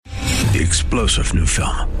the explosive new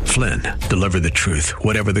film, Flynn, deliver the truth,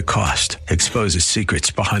 whatever the cost, exposes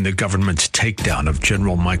secrets behind the government's takedown of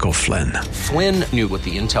General Michael Flynn. Flynn knew what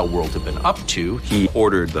the intel world had been up to. He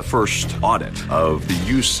ordered the first audit of the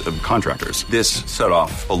use of contractors. This set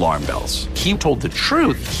off alarm bells. He told the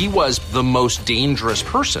truth. He was the most dangerous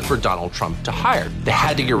person for Donald Trump to hire. They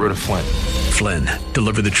had to get rid of Flynn. Flynn,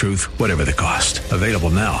 deliver the truth, whatever the cost. Available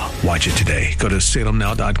now. Watch it today. Go to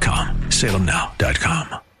salemnow.com.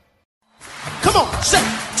 salemnow.com. Come on, say,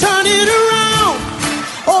 turn it around.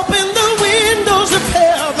 Open the windows of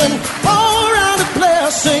heaven. Pour out a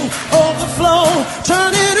blessing, overflow.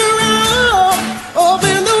 Turn it around.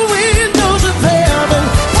 Open the windows of heaven.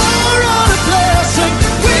 Pour out a blessing.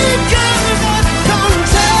 We got that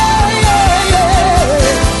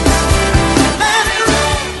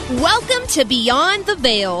contagion. Welcome to Beyond the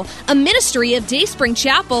Veil, a ministry of Dayspring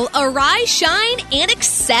Chapel. Arise, shine, and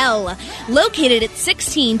excel. Located at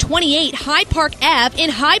 1628 Hyde Park Ave in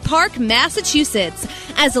Hyde Park, Massachusetts.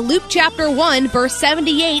 As Luke chapter 1, verse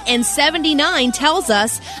 78 and 79 tells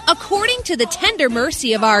us, according to the tender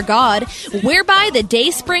mercy of our God, whereby the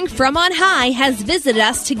dayspring from on high has visited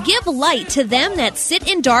us to give light to them that sit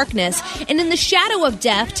in darkness and in the shadow of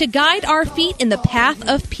death, to guide our feet in the path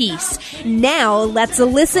of peace. Now let's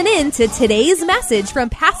listen in to today's message from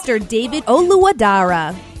Pastor David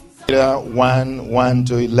Oluwadara.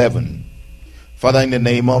 1:1-11. Father, in the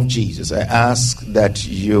name of Jesus, I ask that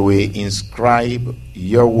you will inscribe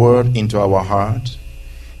your word into our heart,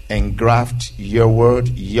 engraft your word,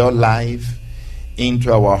 your life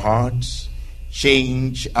into our hearts,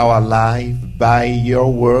 change our life by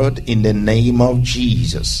your word in the name of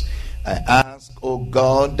Jesus. I ask, oh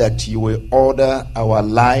God, that you will order our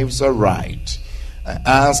lives aright. I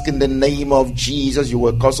ask in the name of Jesus, you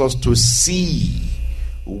will cause us to see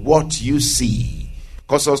what you see,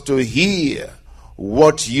 cause us to hear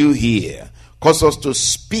what you hear, cause us to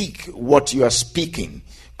speak what you are speaking,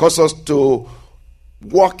 cause us to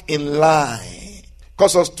walk in line,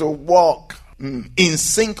 cause us to walk in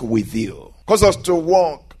sync with you, cause us to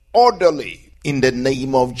walk orderly in the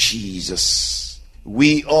name of Jesus.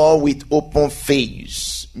 We all with open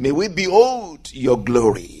face, may we behold your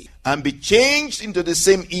glory and be changed into the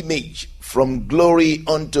same image from glory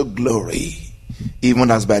unto glory,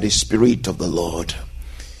 even as by the Spirit of the Lord.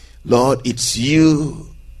 Lord, it's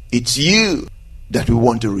you that we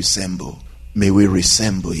want to resemble. May we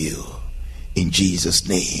resemble you. In Jesus'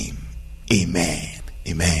 name, amen,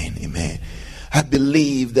 amen, amen. I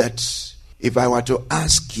believe that if I were to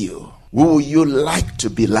ask you, who would you like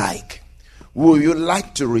to be like? Who would you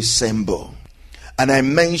like to resemble? And I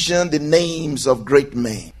mentioned the names of great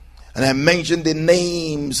men. And I mentioned the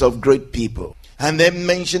names of great people. And then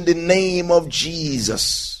mentioned the name of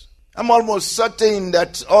Jesus. I'm almost certain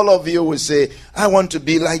that all of you will say, I want to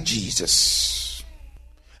be like Jesus.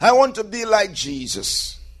 I want to be like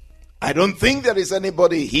Jesus. I don't think there is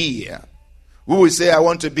anybody here who will say, I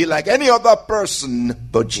want to be like any other person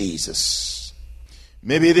but Jesus.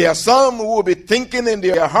 Maybe there are some who will be thinking in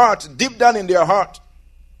their heart, deep down in their heart,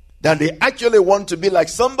 that they actually want to be like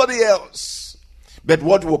somebody else. But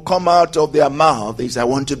what will come out of their mouth is, I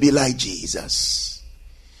want to be like Jesus.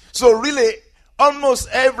 So really, almost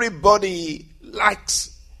everybody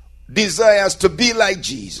desires to be like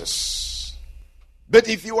Jesus. But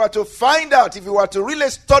if you were to find out, if you were to really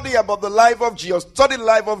study about the life of Jesus, study the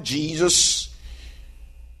life of Jesus,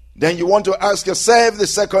 then you want to ask yourself the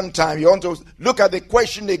second time, you want to look at the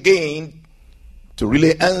question again to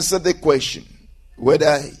really answer the question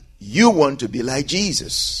whether you want to be like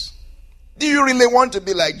Jesus. Do you really want to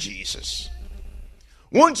be like Jesus?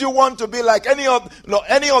 Won't you want to be like any of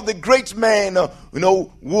the great men,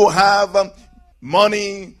 who have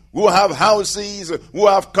money, who have houses, who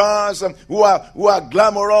have cars, who are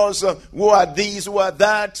glamorous, who are this, who are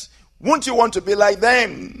that? Won't you want to be like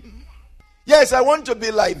them? Yes, I want to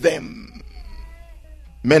be like them.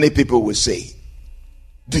 Many people will say,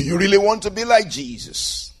 do you really want to be like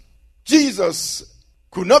Jesus? Jesus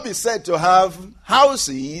could not be said to have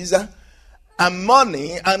houses and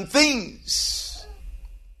money and things.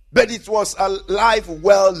 But it was a life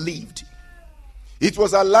well lived. It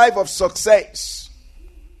was a life of success.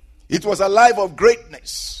 It was a life of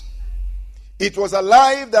greatness. It was a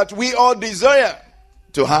life that we all desire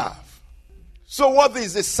to have. So what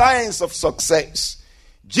is the science of success?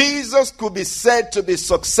 Jesus could be said to be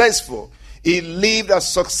successful. He lived a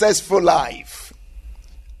successful life.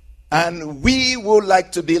 And we would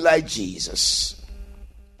like to be like Jesus.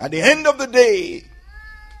 At the end of the day,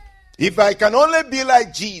 if I can only be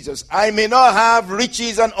like Jesus, I may not have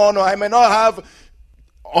riches and honor. I may not have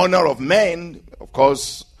honor of men. Of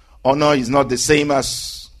course, honor is not the same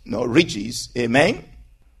as no riches. Amen.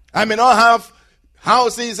 I may not have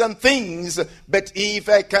houses and things, but if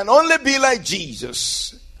I can only be like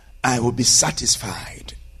Jesus, I will be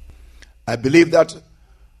satisfied. I believe that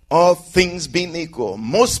all things being equal,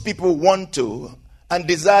 most people want to and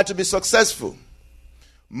desire to be successful.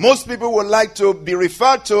 Most people would like to be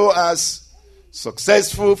referred to as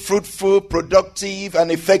successful, fruitful, productive,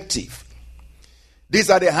 and effective. These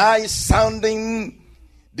are the high-sounding,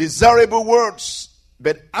 desirable words.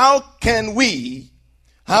 But how can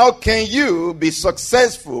you be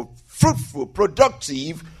successful, fruitful,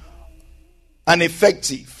 productive, and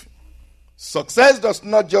effective? Success does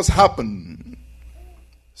not just happen.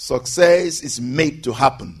 Success is made to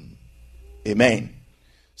happen. Amen.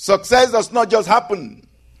 Success does not just happen.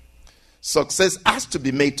 Success has to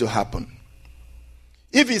be made to happen.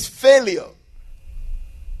 If it's failure,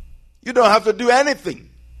 you don't have to do anything.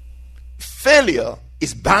 Failure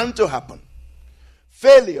is bound to happen.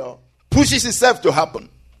 Failure pushes itself to happen.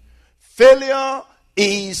 Failure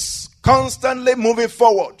is constantly moving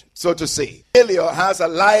forward, so to say. Failure has a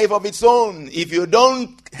life of its own. If you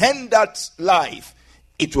don't end that life,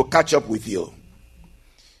 it will catch up with you.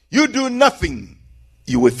 You do nothing,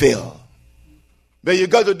 you will fail. But you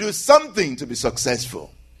got to do something to be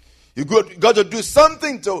successful. You got to do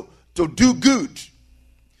something to do good.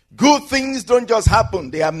 Good things don't just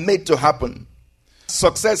happen, they are made to happen.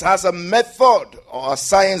 Success has a method or a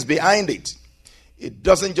science behind it. It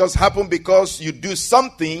doesn't just happen because you do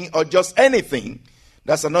something or just anything.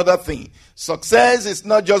 That's another thing. Success is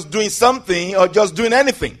not just doing something or just doing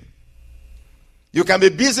anything. You can be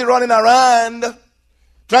busy running around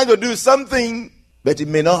trying to do something, but it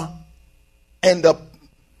may not end up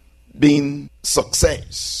being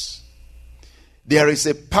success. There is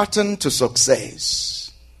a pattern to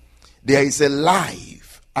success. There is a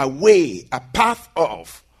life, a way, a path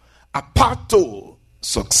to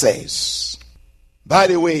success. By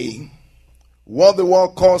the way, what the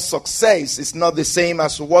world calls success is not the same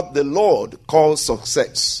as what the Lord calls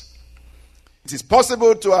success. It is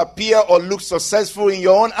possible to appear or look successful in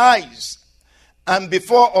your own eyes and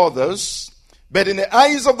before others, but in the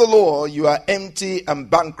eyes of the Lord, you are empty and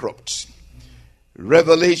bankrupt.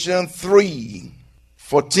 Revelation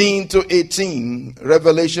 3:14-18.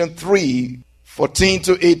 Revelation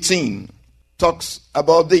 3:14-18 talks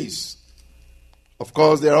about this. Of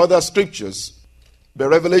course, there are other scriptures, but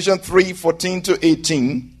Revelation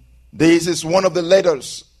 3:14-18, this is one of the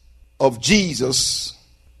letters of Jesus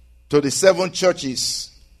to the 7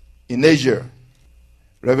 churches in Asia.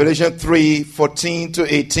 Revelation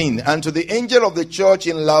 3:14-18. And to the angel of the church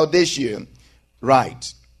in Laodicea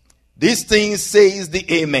write, these things says the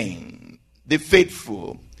Amen, the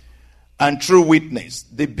faithful and true witness,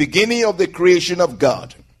 the beginning of the creation of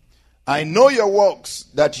God. I know your works,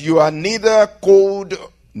 that you are neither cold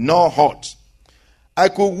nor hot. I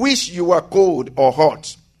could wish you were cold or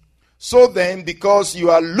hot. So then, because you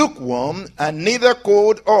are lukewarm and neither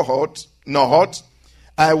cold or hot, nor hot,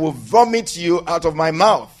 I will vomit you out of my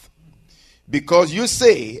mouth. Because you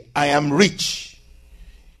say, I am rich.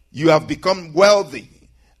 You have become wealthy,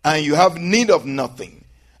 and you have need of nothing,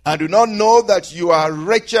 and do not know that you are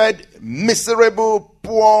wretched, miserable,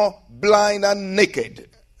 poor, blind, and naked.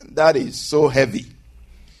 That is so heavy.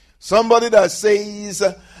 Somebody that says,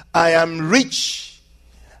 I am rich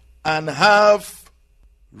and have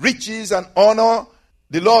riches and honor,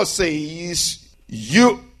 the Lord says,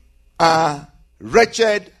 you are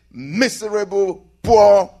wretched, miserable,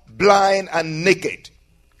 poor, blind, and naked.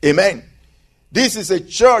 Amen. This is a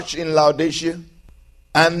church in Laodicea,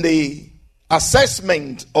 and the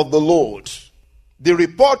assessment of the Lord, the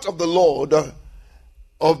report of the Lord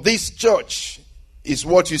of this church is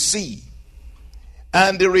what you see.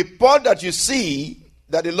 And the report that you see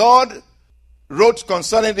that the Lord wrote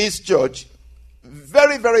concerning this church,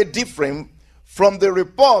 very, very different from the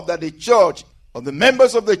report that the church, or the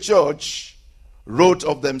members of the church, wrote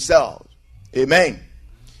of themselves. Amen.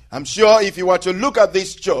 I'm sure if you were to look at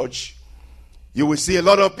this church, you will see a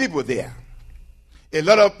lot of people there. A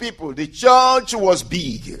lot of people. The church was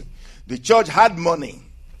big. The church had money.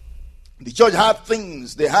 The church had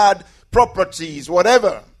things. They had properties,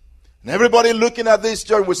 whatever. And everybody looking at this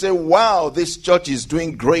church will say, wow, this church is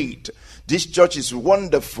doing great. This church is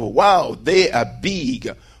wonderful. Wow, they are big.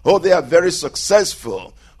 Oh, they are very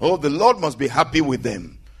successful. Oh, the Lord must be happy with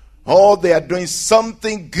them. Oh, they are doing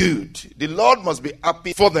something good. The Lord must be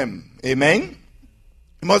happy for them. Amen?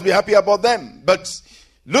 He must be happy about them. But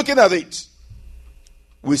looking at it,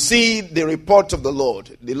 we see the report of the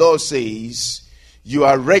Lord. The Lord says, you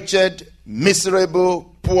are wretched,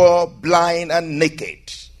 miserable, poor, blind, and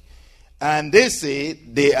naked. And they say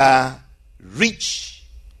they are rich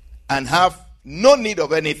and have no need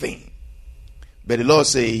of anything. But the Lord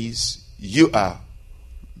says, you are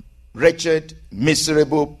wretched,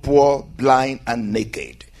 miserable, poor, blind, and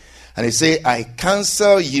naked. And he said, I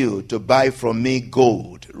counsel you to buy from me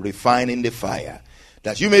gold refined in the fire,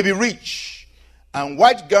 that you may be rich, and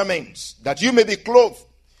white garments, that you may be clothed,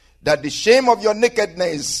 that the shame of your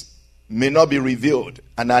nakedness may not be revealed,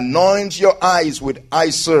 and anoint your eyes with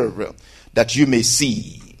eye salve, that you may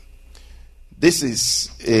see. This is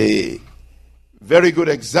a very good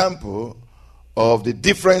example of the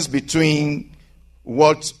difference between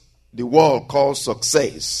what the world calls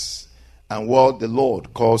success and what the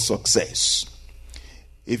Lord calls success.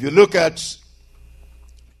 If you look at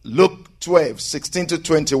Luke 12, 16 to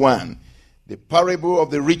 21, the parable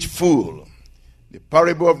of the rich fool. The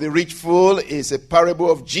parable of the rich fool is a parable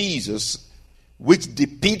of Jesus which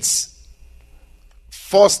depicts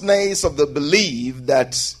falseness of the belief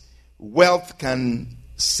that wealth can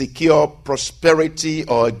secure prosperity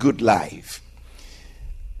or a good life.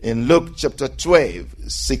 In Luke chapter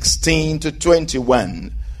 12, 16 to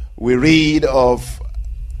 21, we read of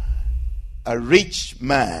a rich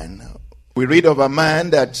man. We read of a man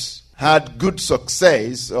that had good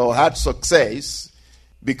success or had success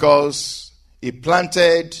because he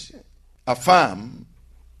planted a farm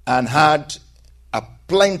and had a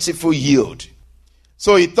plentiful yield.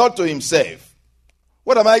 So he thought to himself,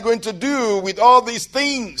 what am I going to do with all these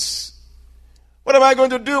things? What am I going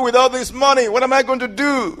to do with all this money? What am I going to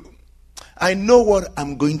do? I know what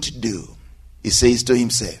I'm going to do, he says to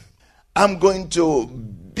himself. I'm going to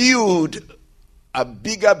build a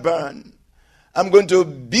bigger barn. I'm going to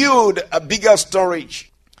build a bigger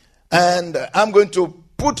storage. And I'm going to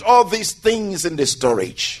put all these things in the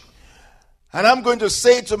storage. And I'm going to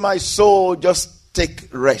say to my soul, just take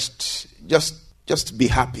rest. Just be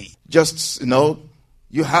happy. Just,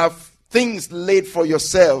 you have things laid for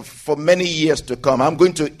yourself for many years to come. I'm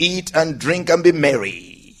going to eat and drink and be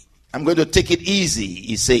merry. I'm going to take it easy,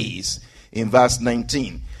 he says in verse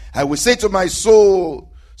 19. I will say to my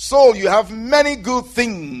soul, soul, you have many good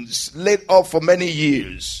things laid up for many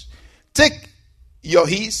years. Take your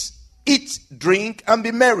ease, eat, drink, and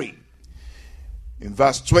be merry. In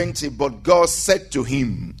verse 20, but God said to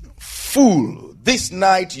him, fool, this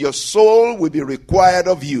night your soul will be required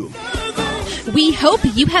of you. We hope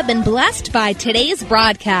you have been blessed by today's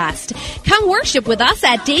broadcast. Come worship with us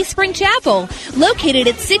at Dayspring Chapel, located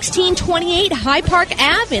at 1628 High Park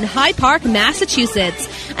Ave in High Park, Massachusetts.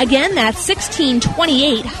 Again, that's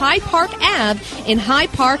 1628 High Park Ave in High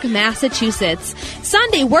Park, Massachusetts.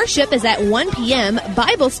 Sunday worship is at 1 p.m.,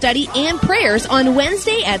 Bible study and prayers on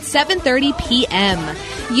Wednesday at 7:30 p.m.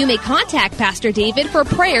 You may contact Pastor David for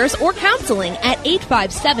prayers or counseling at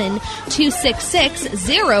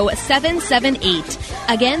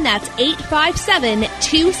 857-266-0778. Again, that's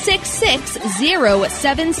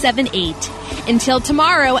 857-266-0778. Until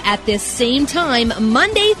tomorrow at this same time,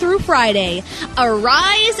 Monday through Friday,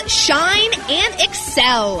 arise, shine, and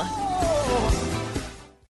excel.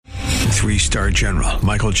 3-star General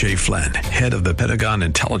Michael J. Flynn, head of the Pentagon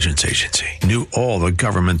Intelligence Agency, knew all the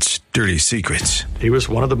government's dirty secrets. He was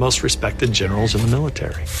one of the most respected generals in the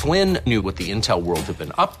military. Flynn knew what the intel world had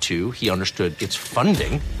been up to. He understood its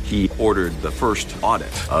funding. He ordered the first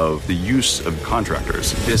audit of the use of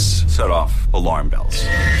contractors. This set off alarm bells.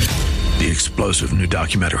 The explosive new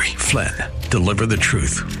documentary, Flynn, Deliver the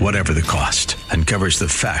Truth, Whatever the Cost, uncovers the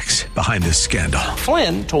facts behind this scandal.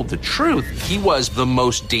 Flynn told the truth. He was the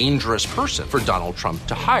most dangerous person for Donald Trump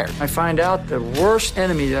to hire. I find out the worst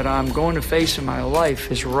enemy that I'm going to face in my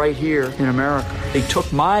life is right here in America. They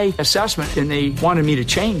took my assessment and they wanted me to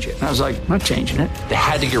change it. And I was like, I'm not changing it. They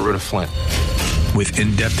had to get rid of Flynn. With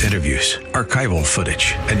in-depth interviews, archival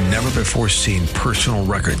footage, and never-before-seen personal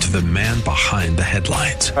records of the man behind the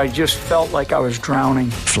headlines. I just felt like I was drowning.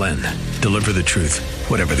 Flynn, Deliver the Truth,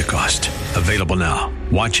 Whatever the Cost. Available now.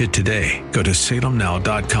 Watch it today. Go to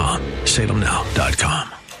salemnow.com.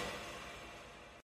 salemnow.com.